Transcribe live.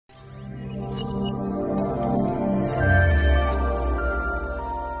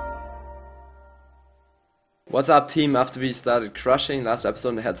What's up, team? After we started crushing last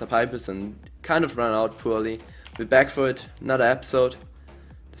episode, I had some hypers and kind of ran out poorly. We're back for it, another episode.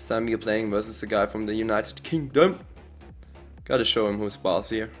 This time we're playing versus a guy from the United Kingdom. Gotta show him who's boss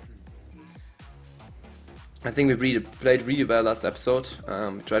here. I think we played really well last episode.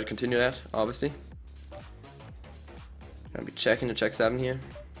 We try to continue that, obviously. Gonna be checking the check 7 here.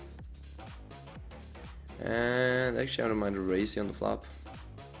 And actually I don't mind a raise here on the flop.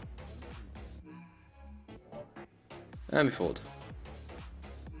 And we fold.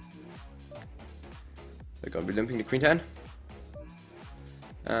 They're gonna be limping the queen 10.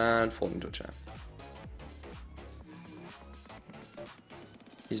 And folding to a jam.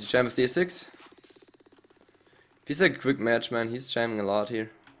 He's a jam with d6. If he's like a quick match, man, he's jamming a lot here.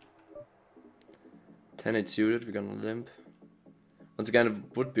 10-8 suited, we're gonna limp. Once again,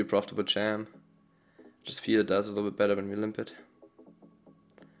 it would be a profitable jam. Just feel it does a little bit better when we limp it.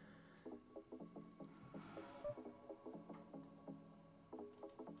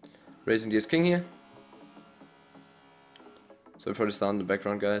 Raising the ace-king here. So for the sound in the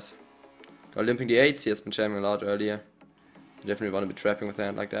background, guys. Got limping the 8s, he has been jamming a lot earlier. You definitely want to be trapping with a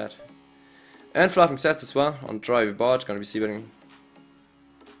hand like that. And flopping sets as well. On try we bought, gonna be c-betting.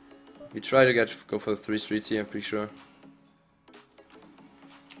 We try to go for the 3 streets here, I'm pretty sure.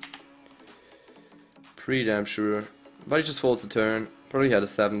 Pretty damn sure. But he just folds the turn. Probably had a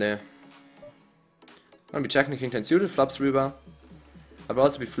 7 there. Gonna be checking the king 10 suited, flops really well. I will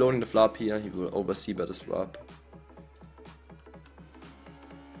also be floating the flop here, he will over c-bet the swap.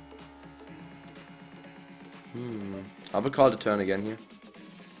 I will call the turn again here.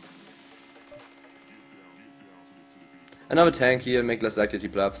 Another tank here, make less activity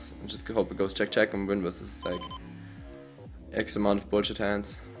bluffs. And just hope it goes check check and win versus like X amount of bullshit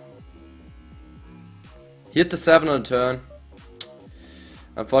hands. He hit the 7 on the turn.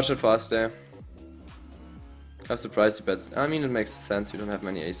 Unfortunate for us there. I'm surprised he bets. I mean, it makes sense, we don't have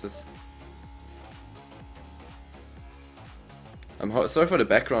many aces. I'm sorry for the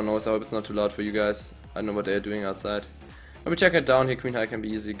background noise, I hope it's not too loud for you guys. I don't know what they're doing outside. Let me check it down here, queen high can be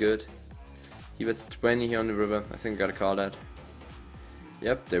easily good. He bets 20 here on the river, I think I gotta call that.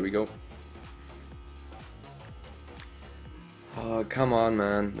 Yep, there we go. Oh, come on,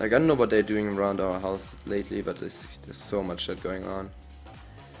 man. Like, I don't know what they're doing around our house lately, but there's so much shit going on.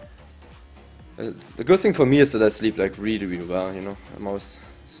 The good thing for me is that I sleep like really well, you know. I'm always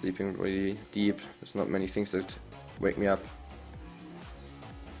sleeping really deep. There's not many things that wake me up.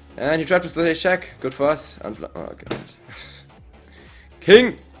 And you trapped with the ace check. Good for us. Oh god.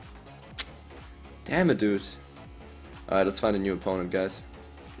 King! Damn it, dude. Alright, let's find a new opponent, guys.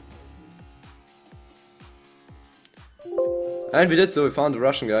 And we did so, we found the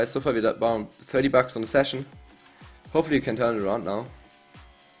Russian guy. So far we got bound 30 bucks on the session. Hopefully you can turn it around now.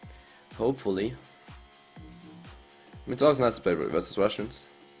 Hopefully. I mean, it's always nice to play versus Russians.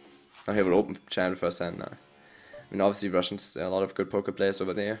 I have an open channel first hand now. I mean, obviously Russians, there are a lot of good poker players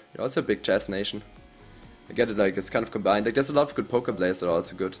over there. They're also a big chess nation. I get it, like, it's kind of combined. Like, there's a lot of good poker players that are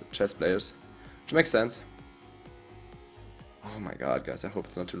also good chess players. Which makes sense. Oh my god, guys, I hope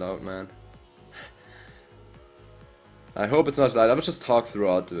it's not too loud, man. I hope it's not loud. I will just talk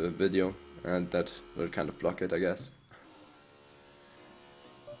throughout the video, and that will kind of block it, I guess.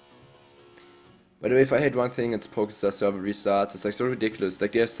 By the way, if I hate one thing, it's Pokerstars server restarts. It's like so ridiculous.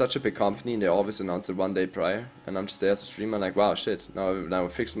 Like, they're such a big company and they always announce it 1 day prior. And I'm just there as a streamer like, wow, shit. Now I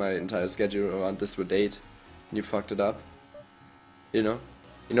fixed my entire schedule around this date. And you fucked it up. You know?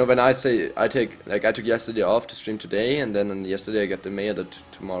 You know, when I say, I took yesterday off to stream today. And then on yesterday I get the mail that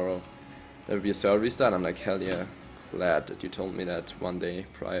tomorrow there will be a server restart. I'm like, hell yeah. Glad that you told me that 1 day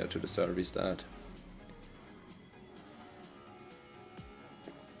prior to the server restart.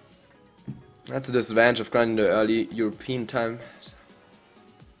 That's a disadvantage of grinding the early European time.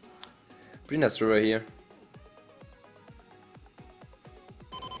 Pretty nice river here.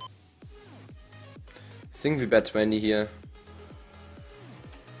 I think we bet 20 here.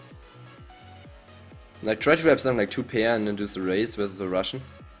 Like, try to grab something like 2 pair and induce a raise versus a Russian.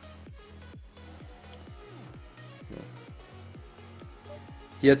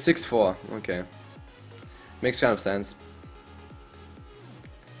 He had 6-4, okay. Makes kind of sense.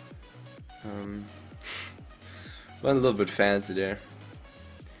 Went a little bit fancy there.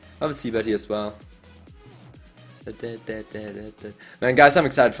 I have a c-bet here as well. Man, guys, I'm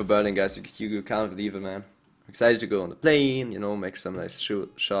excited for Berlin, guys. You can't believe it, man. I'm excited to go on the plane, you know, make some nice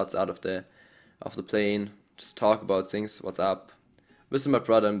shots out of the plane. Just talk about things, what's up. Visit my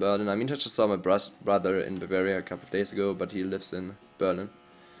brother in Berlin. I mean, I just saw my brother in Bavaria a couple of days ago, but he lives in Berlin.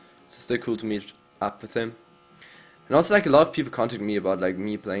 So it's still cool to meet up with him. And also, like, a lot of people contact me about, like,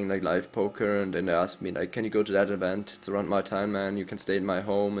 me playing, like, live poker, and then they ask me, like, can you go to that event? It's around my time, man. You can stay in my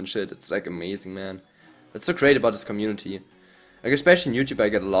home and shit. It's, like, amazing, man. That's so great about this community. Like, especially in YouTube, I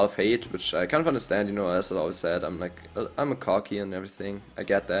get a lot of hate, which I kind of understand, you know, as I always said. I'm, like, I'm a cocky and everything. I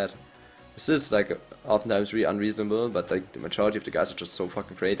get that. This is, like, oftentimes really unreasonable, but, like, the majority of the guys are just so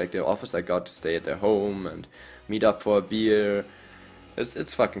fucking great. Like, the offers I got to stay at their home and meet up for a beer.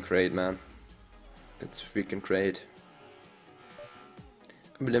 It's fucking great, man. It's freaking great.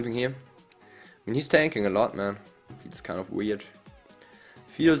 I'm limping here. I mean, he's tanking a lot, man. It's kind of weird.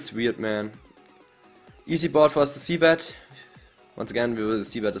 Feels weird, man. Easy board for us to c-bet. Once again, we will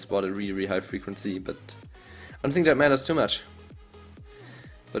c-bet this board at really, really high frequency, but I don't think that matters too much.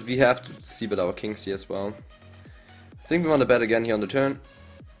 But we have to c-bet our kings here as well. I think we want to bet again here on the turn.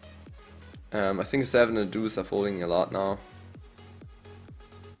 I think a 7 and a deuce are folding a lot now.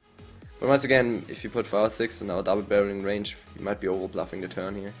 But once again, if you put 5-6 in our double barreling range, you might be over bluffing the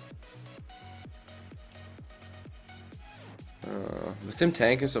turn here. With him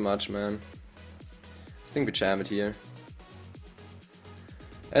tanking so much, man, I think we jam it here.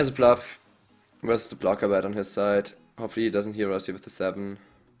 As a bluff versus the blocker bet on his side. Hopefully he doesn't hear us here with the 7.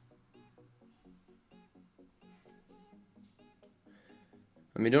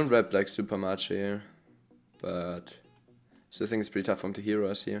 And we don't rep like super much here, but so I think it's pretty tough for him to hear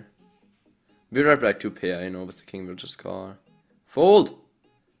us here. We rep like 2 pair, you know, with the king we'll just call. Fold!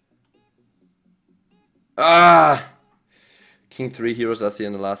 Ah! King 3 heroes us here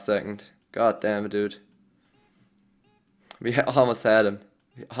in the last second. God damn it, dude. We almost had him.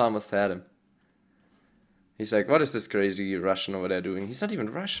 We almost had him. He's like, what is this crazy Russian over there doing? He's not even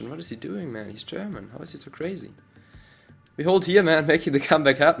Russian. What is he doing, man? He's German. How is he so crazy? We hold here, man, making the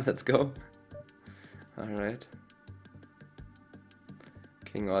comeback happen. Let's go. Alright.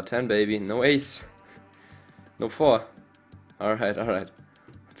 King or 10, baby. No ace. No 4. Alright, alright.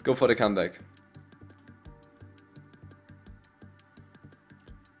 Let's go for the comeback.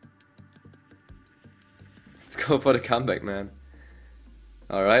 Let's go for the comeback, man.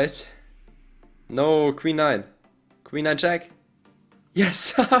 Alright. No, Queen 9. Queen 9 check.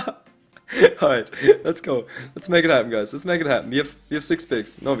 Yes! Alright, let's go. Let's make it happen, guys. Let's make it happen. We have 6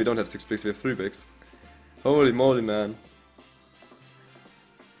 bigs. No, we don't have 6 bigs. We have 3 bigs. Holy moly, man.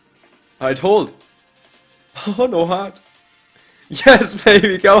 Alright, hold. Oh, no heart. Yes,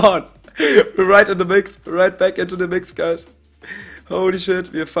 baby, come on. We're right in the mix. We're right back into the mix, guys. Holy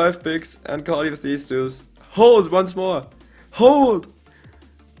shit, we have 5 bigs and Carly with these dudes. Hold once more. Hold.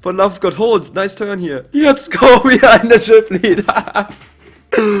 For love of God, hold. Nice turn here. Let's go. We are in the chip lead.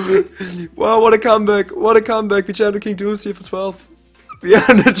 Wow, what a comeback. What a comeback. We jammed the king deuce here for 12. We are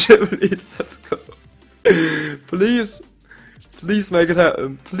in the chip lead. Let's go. Please. Please make it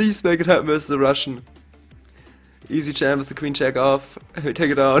happen. Please make it happen as the Russian. Easy jam with the queen check off. We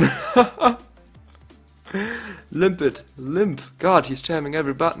take it down. Limp it. Limp. God, he's jamming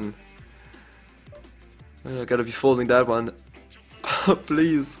every button. I gotta be folding that one.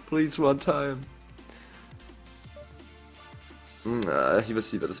 Please. Please one time. He will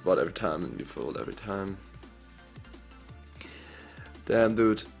see the spot every time and you fold every time. Damn,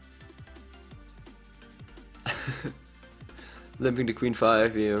 dude. Limping the queen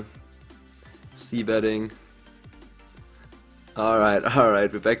 5 here. C-betting. Alright,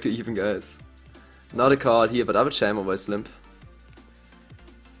 we're back to even, guys. Not a call here, but I would jam always limp.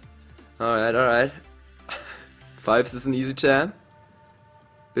 Alright. 5s is an easy jam.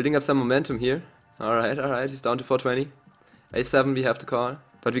 Building up some momentum here. Alright, he's down to 420. A7 we have to call,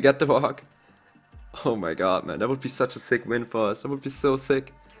 but we get the walk. Oh my god, man, that would be such a sick win for us. That would be so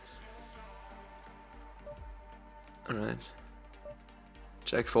sick. Alright.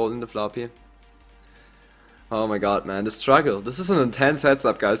 Jack folding the flop here. Oh my god, man, the struggle. This is an intense heads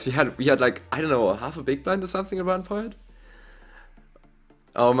up, guys. We had like, I don't know, half a big blind or something at one point.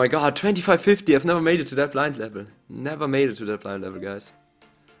 Oh my god, 25-50. I've never made it to that blind level. Never made it to that blind level, guys.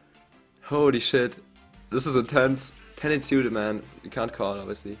 Holy shit. This is intense. 10-8 suited, man. You can't call,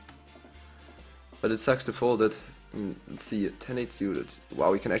 obviously. But it sucks to fold it. Let's see, 10-8 suited.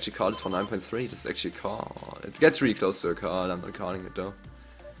 Wow, we can actually call this for 9.3. This is actually a call. It gets really close to a call. I'm not calling it, though.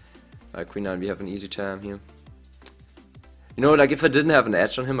 Alright, Queen 9, we have an easy jam here. You know, like, if I didn't have an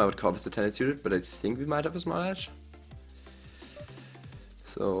edge on him, I would call with the 10-8 suited, but I think we might have a small edge.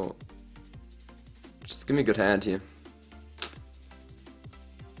 So, just give me a good hand here.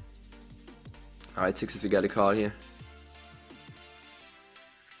 Alright, 6s, we got a call here.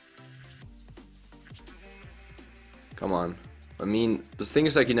 Come on. I mean, the thing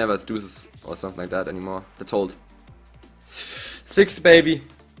is, like, he never has deuces or something like that anymore. Let's hold. 6, baby.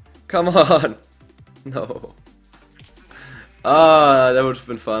 Come on. No. Ah, that would have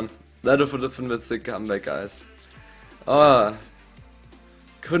been fun. That would have been a sick comeback, guys. Ah,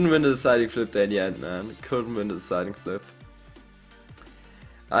 couldn't win the deciding flip there in the end, man. Couldn't win the deciding flip.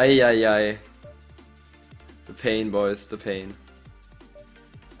 Ay, ay, ay. The pain, boys, the pain.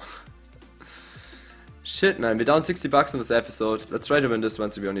 Shit, man, we're down 60 bucks on this episode. Let's try to win this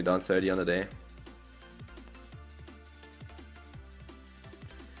one so we're only down 30 on the day.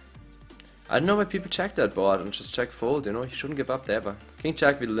 I don't know why people check that board and just check fold, you know, you shouldn't give up there, but king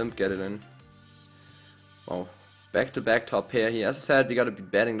check with limp, get it in. Wow, back to back top pair here. As I said, we gotta be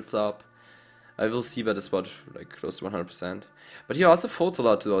betting the flop. I will c-bet the spot like close to 100%. But he also folds a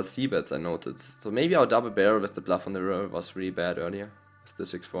lot to our c-bets, I noticed. So maybe our double barrel with the bluff on the river was really bad earlier. With the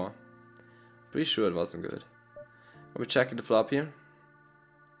 6-4. Pretty sure it wasn't good. Are we checking the flop here?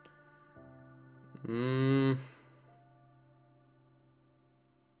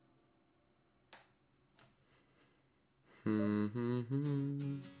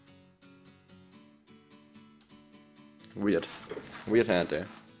 Weird. Weird hand there.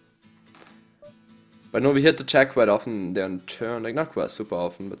 But no, we hit the check quite often there on turn. Like, not quite super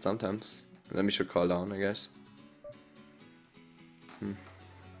often, but sometimes. And then we should call down, I guess.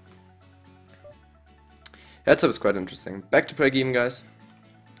 Heads up is quite interesting. Back to break even, guys.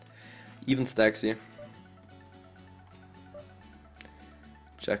 Even stacks here.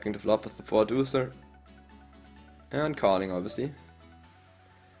 Checking the flop with the 4-deucer. And calling, obviously.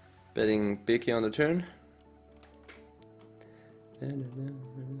 Betting big here on the turn. And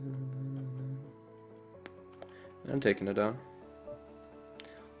taking it down.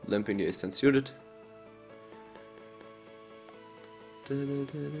 Limping the ace-10 suited.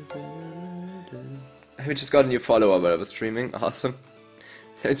 We just got a new follower while I was streaming. Awesome.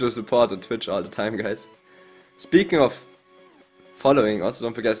 Thanks for support on Twitch all the time, guys. Speaking of following, also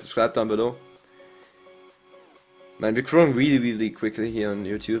don't forget to subscribe down below. Man, we're growing really quickly here on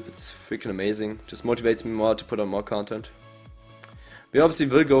YouTube. It's freaking amazing. Just motivates me more to put on more content. We obviously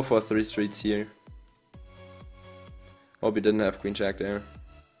will go for 3 streets here. Hope we didn't have queen jack there.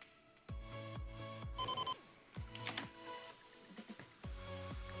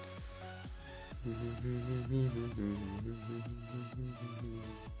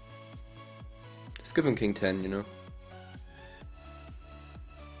 Just give him king 10, you know.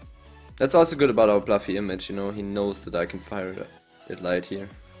 That's also good about our bluffy image, you know. He knows that I can fire it light here.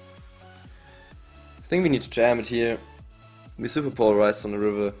 I think we need to jam it here. We super polarized on the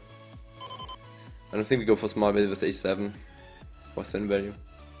river. I don't think we go for small value with a7 or thin value.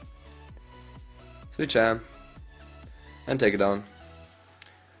 So we jam and take it down.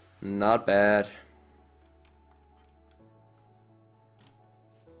 Not bad.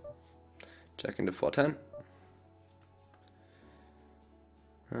 Checking the 4-10.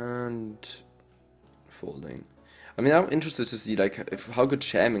 And folding. I mean, I'm interested to see like how good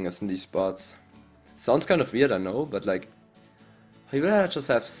jamming is in these spots. Sounds kind of weird, I know, but like he will just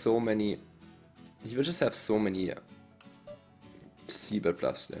have so many. He will just have so many c-bet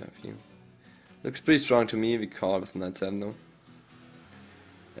bluffs there. I feel. Looks pretty strong to me. We call with the 9-7 though,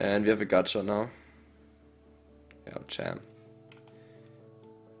 and we have a gut shot now. Yeah, jam.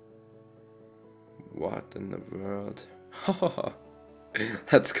 What in the world?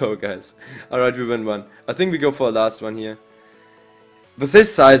 Let's go, guys. Alright, we win one. I think we go for a last one here. With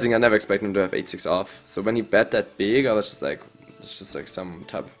this sizing, I never expected him to have 8-6 off. So when he bet that big, I was just like, it's just like some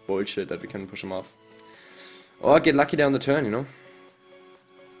type of bullshit that we can push him off. Or get lucky down the turn, you know?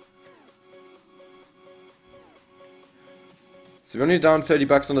 So we're only down 30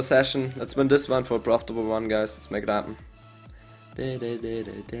 bucks on the session. Let's win this one for a profitable one, guys. Let's make it happen.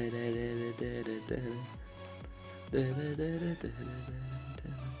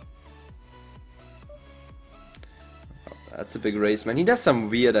 That's a big race, man. He does some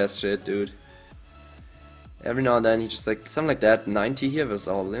weird ass shit, dude. Every now and then he just like something like that. 90 here was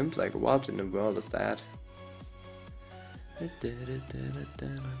all limp. Like what in the world is that?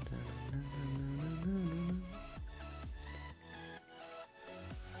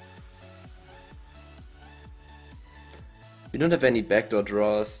 We don't have any backdoor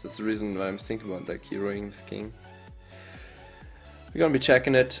draws. That's the reason why I'm thinking about like heroing with king. We're gonna be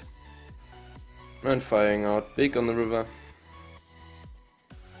checking it and firing out big on the river.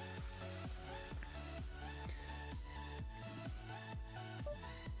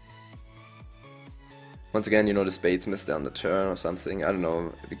 Once again, you know, the spades missed down the turn or something. I don't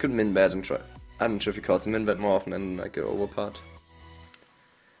know. We could min bet and try. I'm not sure if he calls a min bet more often than like an overpart.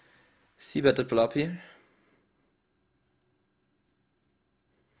 C-bet the flop here.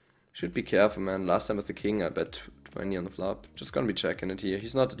 Should be careful, man. Last time with the king, I bet 20 on the flop. Just gonna be checking it here.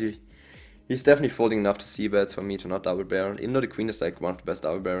 He's not He's definitely folding enough to see bets for me to not double barrel, even though the queen is like one of the best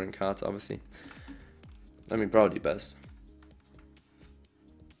double barreling cards, obviously. I mean, probably best.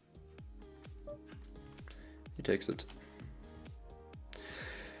 He takes it.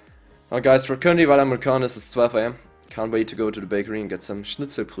 Alright guys, for currently while I'm recording this, it's 12 AM. Can't wait to go to the bakery and get some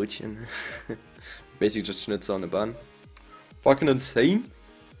Schnitzelbrötchen. Basically just schnitzel on the bun. Fucking insane.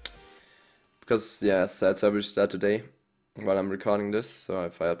 Because, yeah, sad service that today while I'm recording this. So I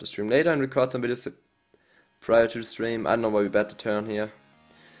fire up the stream later and record some videos prior to the stream. I don't know why we bet the turn here.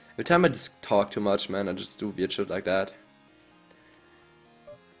 Every time I just talk too much, man, I just do weird shit like that.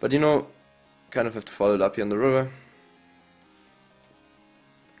 But you know, kind of have to follow it up here on the river.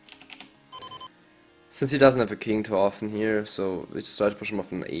 Since he doesn't have a king too often here, so we just try to push him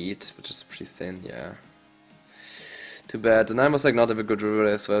off an 8, which is pretty thin, yeah. Too bad. The 9 was like not a good river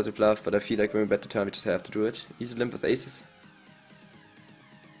as well to bluff, but I feel like when we bet the turn we just have to do it. Easy limp with aces.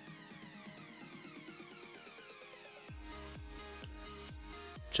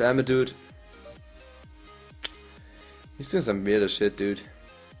 Jam it, dude. He's doing some weird shit, dude.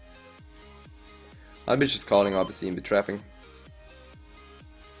 I'll be just calling, obviously, and be trapping.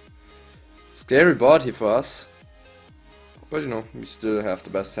 Scary board here for us. But you know, we still have the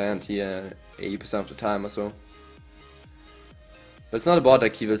best hand here 80% of the time or so. But it's not a board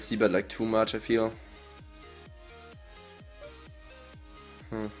like he will see bet like too much, I feel.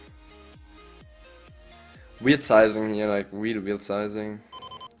 Weird sizing here, like really weird sizing.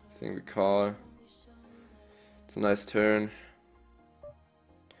 I think we call. It's a nice turn.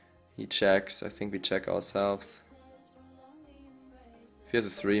 He checks, I think we check ourselves. If he has a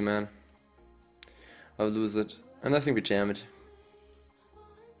 3 man, I'll lose it. And I think we jam it.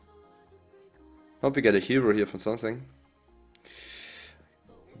 Hope we get a hero here from something.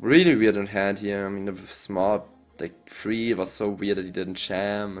 Really weird in hand here. I mean, the small like 3 was so weird that he didn't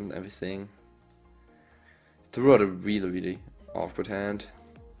jam and everything. Threw out a really awkward hand.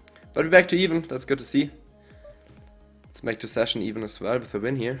 But we're back to even, that's good to see. Let's make the session even as well with a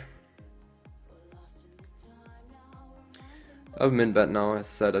win here. I have min bet now, as I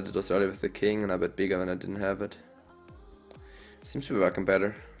said I did this earlier with the king and I bet bigger when I didn't have it. Seems to be working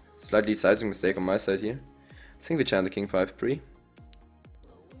better. Slightly sizing mistake on my side here. I think we jam the king 5 pre.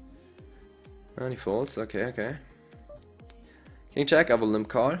 And he folds, okay. King check, I will limp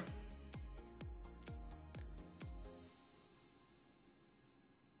call.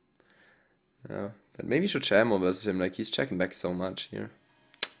 Yeah, but maybe we should jam over him, like he's checking back so much here.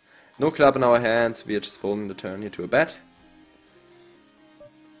 No club in our hands, we are just folding the turn here to a bet.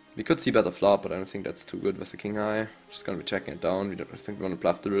 We could see better flop, but I don't think that's too good with the king high. Just gonna be checking it down. I think we want to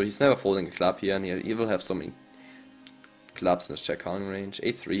bluff the river. He's never folding a club here, and he will have so many clubs in his check calling range.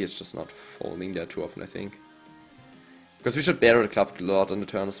 8-3 is just not folding there too often, I think. Because we should barrel the club a lot on the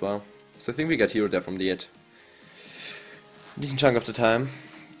turn as well. So I think we get hero there from the 8. Decent chunk of the time.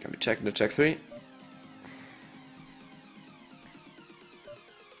 Can be checking the check 3.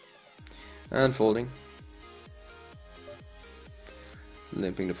 And folding.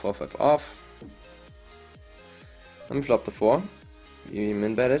 Limping the 4-5 off. And flop the 4. We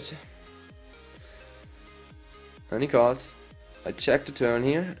min bet it. And he calls. I check the turn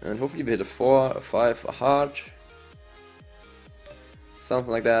here, and hopefully we hit a 4, a 5, a heart.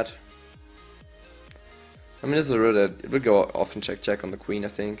 Something like that. I mean, this is a rule that it would go often check on the queen, I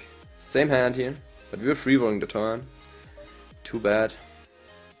think. Same hand here, but we were free rolling the turn. Too bad.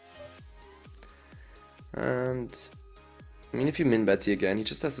 And I mean, if he min bets here again, he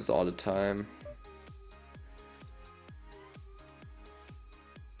just does this all the time.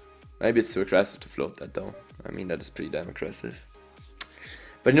 Maybe it's too aggressive to float that though. I mean, that is pretty damn aggressive.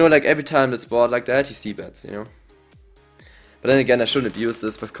 But you know, like every time that's board like that, he c-bets, you know. But then again, I shouldn't abuse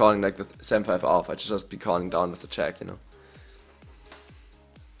this with calling like with 7-5 off. I should just be calling down with the check, you know.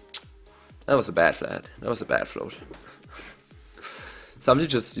 That was a bad flat. That was a bad float.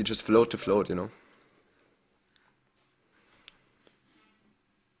 Sometimes you just float to float, you know.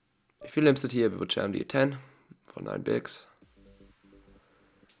 If he limps it here, we would jam the 10 for 9 bigs.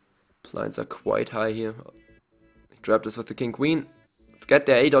 Blinds are quite high here. He trapped us with the king queen. Let's get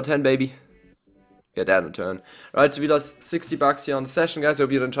there, 8 or 10, baby. Get that on turn. Alright, so we lost 60 bucks here on the session, guys. I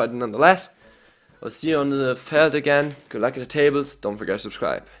hope you enjoyed it nonetheless. I'll see you on the field again. Good luck at the tables. Don't forget to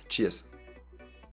subscribe. Cheers.